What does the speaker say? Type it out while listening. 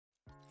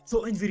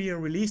So Nvidia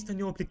released a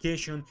new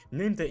application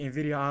named the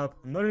Nvidia app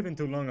not even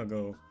too long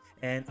ago,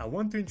 and I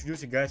want to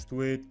introduce you guys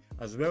to it,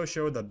 as well as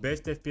show the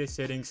best FPS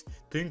settings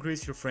to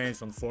increase your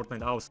frames on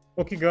Fortnite also.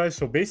 Okay guys,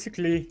 so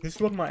basically this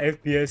is what my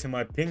FPS and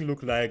my ping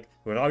look like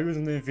without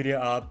using the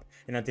Nvidia app,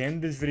 and at the end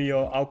of this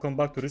video I'll come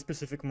back to this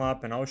specific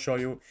map and I'll show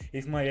you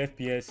if my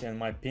FPS and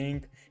my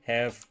ping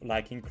have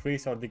like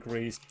increased or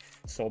decreased.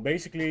 So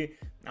basically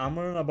I'm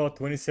on about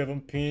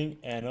 27 ping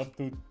and up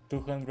to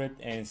 200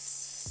 and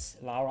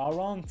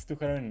around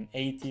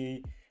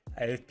 280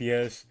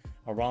 FPS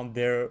around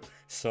there.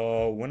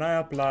 So when I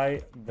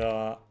apply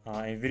the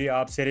Nvidia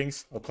app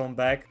settings, I'll come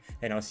back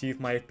and I'll see if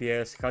my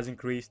FPS has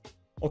increased.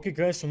 Okay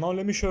guys, so now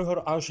let me show you how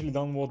to actually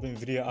download the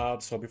Nvidia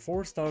app. So before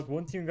we start,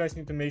 one thing you guys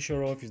need to make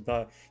sure of is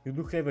that you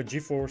do have a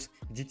Geforce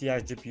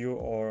GTX GPU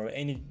or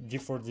any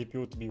Geforce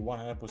GPU to be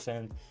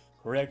 100%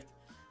 correct.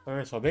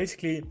 Okay, so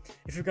basically,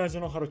 if you guys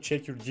don't know how to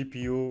check your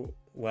GPU,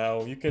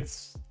 well, you could.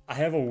 I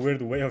have a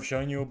weird way of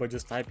showing you, but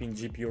just type in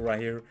GPU right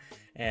here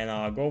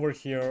and go over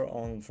here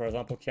on, for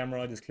example,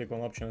 camera, just click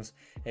on options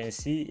and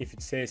see if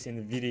it says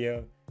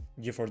Nvidia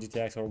Geforce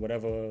GTX or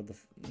whatever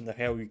the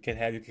hell you can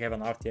have. You can have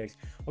an RTX.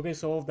 Okay,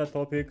 so off that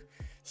topic.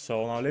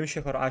 So now let me show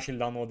you how to actually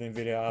download the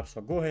Nvidia app.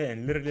 So go ahead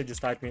and literally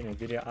just type in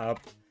Nvidia app.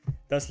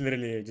 That's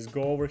literally it. Just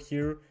go over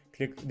here,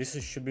 click.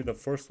 Should be the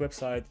first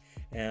website,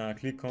 and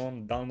click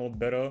on download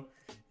beta.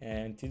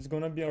 And it's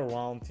gonna be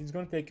around. It's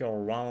gonna take you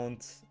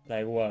around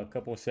like what, a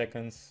couple of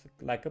seconds,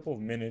 like a couple of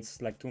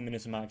minutes, like 2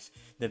 minutes max,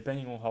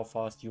 depending on how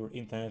fast your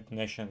internet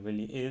connection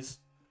really is.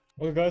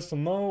 Okay guys, so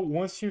now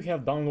once you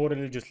have downloaded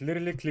it, just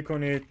literally click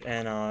on it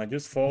and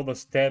just follow the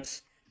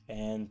steps.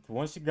 And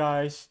once you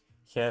guys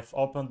have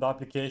opened the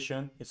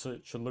application, it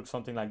should look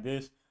something like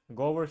this.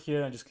 Go over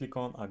here and just click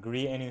on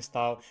agree and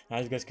install. And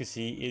as you guys can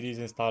see, it is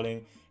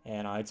installing,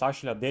 and it's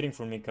actually updating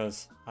for me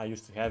because I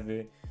used to have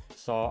it.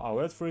 So I'll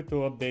wait for it to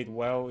update.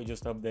 Well, it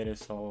just updated,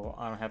 so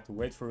I don't have to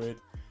wait for it.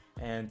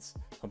 And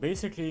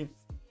basically,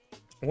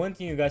 one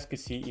thing you guys can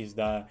see is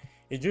that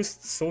it's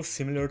just so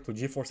similar to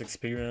GeForce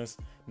experience,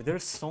 but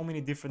there's so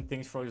many different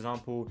things. For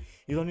example,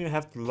 you don't even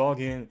have to log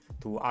in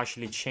to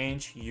actually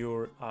change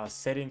your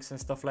settings and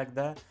stuff like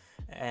that.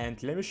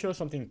 And let me show you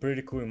something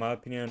pretty cool in my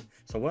opinion.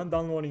 So when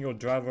downloading your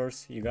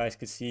drivers, you guys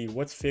can see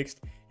what's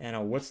fixed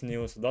and what's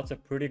new. So that's a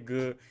pretty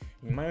good,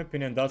 in my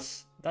opinion,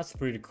 that's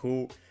pretty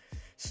cool.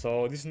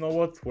 So this is not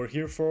what we're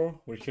here for.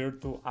 We're here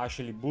to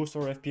actually boost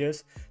our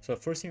FPS. So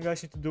first thing you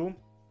guys need to do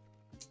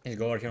is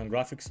go over here on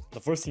graphics.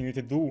 The first thing you need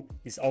to do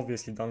is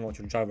obviously download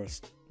your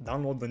drivers.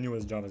 Download the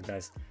newest drivers,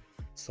 guys.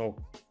 So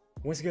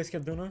once you guys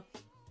have done it,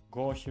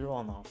 go here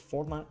on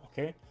Fortnite,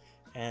 okay,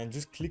 and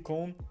just click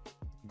on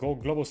go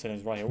global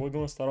settings right here. We're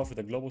gonna start off with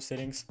the global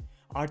settings.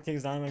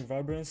 RTX dynamic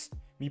vibrance.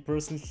 Me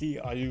personally,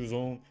 I use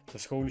on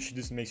because holy shit,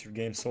 this makes your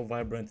game so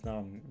vibrant. Now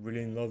I'm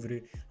really in love with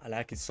it. I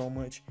like it so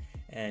much,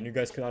 and you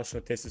guys can also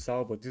test this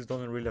out. But this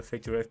doesn't really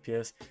affect your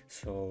FPS,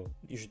 so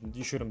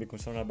you shouldn't be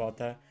concerned about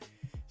that.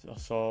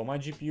 So my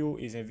GPU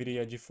is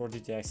Nvidia GeForce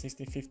GTX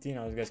 1650.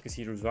 Now you guys can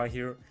see it right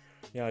here.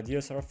 Yeah,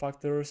 DSR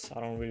factors. I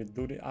don't really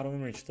do it. I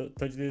don't really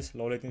touch this.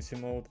 Low latency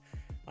mode.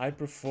 I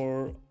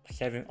prefer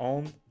having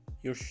on.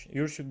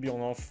 Yours should be on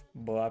off,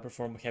 but I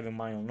prefer having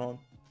mine on.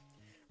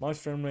 Mouse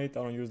frame rate,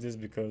 I don't use this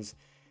because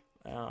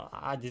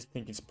I just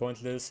think it's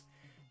pointless.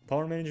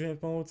 Power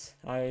management mode,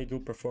 I do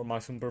prefer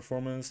maximum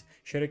performance.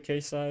 Shaded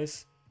case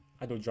size,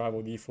 I do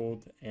drive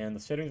default. And the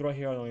settings right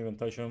here, I don't even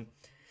touch them.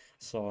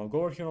 So I'll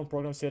go over here on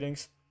program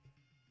settings.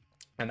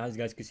 And as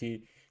you guys can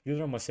see, these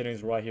are my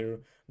settings right here.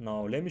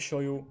 Now let me show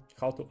you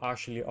how to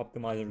actually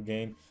optimize your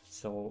game.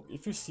 So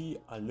if you see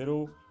a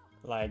little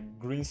like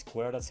green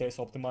square that says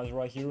optimize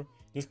right here,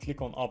 just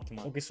click on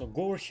optimize. Okay, so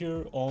go over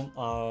here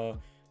on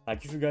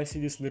like if you guys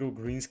see this little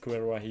green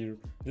square right here,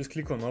 just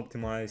click on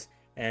optimize,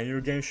 and your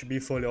game should be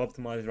fully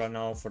optimized right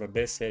now for the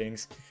best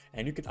settings.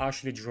 And you could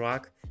actually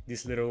drag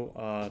this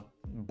little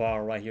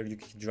bar right here. You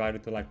can drag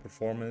it to like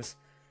performance,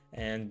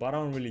 but I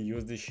don't really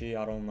use this shit.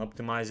 I don't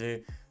optimize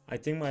it. I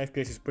think my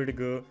FPS is pretty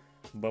good,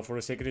 but for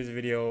the sake of this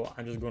video,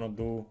 I'm just gonna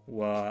do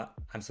what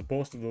I'm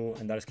supposed to do,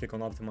 and that is click on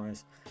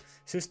optimize.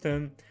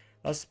 System,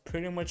 that's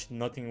pretty much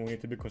nothing we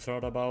need to be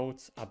concerned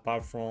about,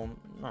 apart from,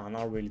 nah,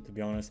 not really, to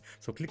be honest.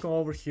 So click on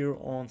over here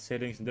on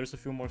settings, and there's a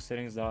few more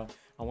settings that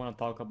I want to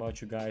talk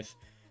about, you guys.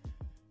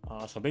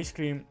 So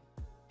basically,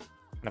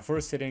 the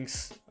first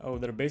settings,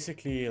 they're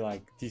basically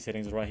like these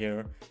settings right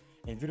here.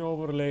 And video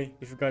overlay,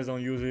 if you guys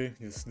don't use it,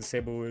 just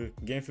disable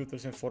it. Game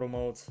filters and photo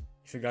modes,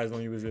 if you guys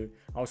don't use it,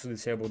 also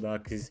disable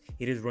that because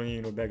it is running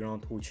in the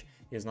background, which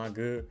is not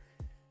good.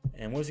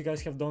 And once you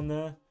guys have done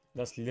that,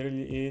 that's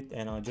literally it.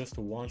 And just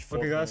to launch Fortnite.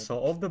 Okay guys, so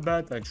off the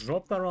bat, I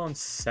dropped around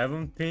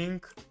 7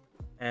 ping,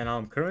 and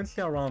I'm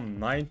currently around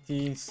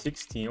 19,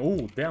 16.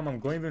 Oh damn, I'm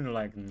going even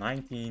like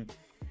 19,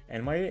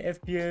 and my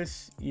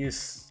FPS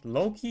is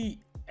low-key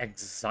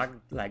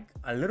exact, like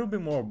a little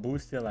bit more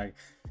boosted. Like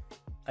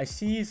I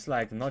see it's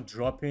like not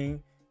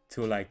dropping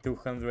to like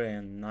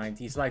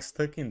 290, it's like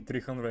stuck in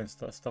 300 and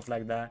stuff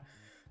like that.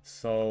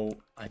 So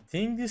I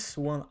think this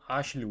one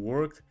actually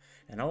worked,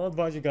 and I'll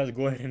advise you guys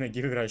go ahead and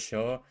give it a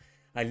shot.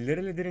 I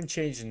literally didn't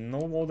change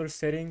no other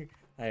setting.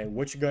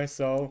 What you guys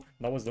saw,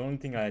 that was the only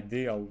thing I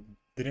did. I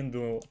didn't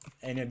do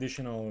any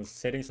additional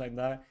settings like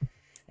that.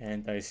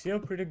 And I see a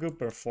pretty good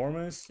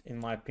performance in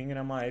my opinion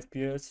on my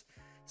FPS.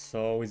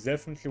 So it's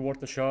definitely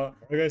worth a shot.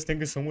 Alright guys,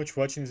 thank you so much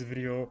for watching this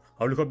video.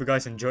 I really hope you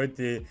guys enjoyed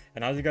it.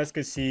 And as you guys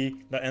can see,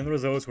 the end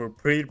results were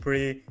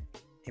pretty,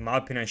 in my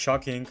opinion,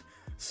 shocking.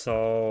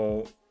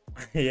 So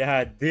yeah,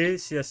 I did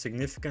see a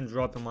significant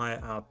drop in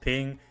my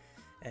ping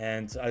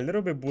and a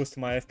little bit boost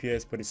in my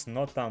FPS, but it's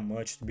not that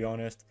much to be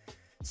honest.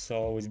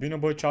 So it's been a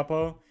boy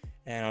Choppa,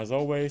 and as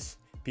always,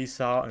 peace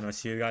out, and I'll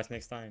see you guys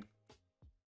next time.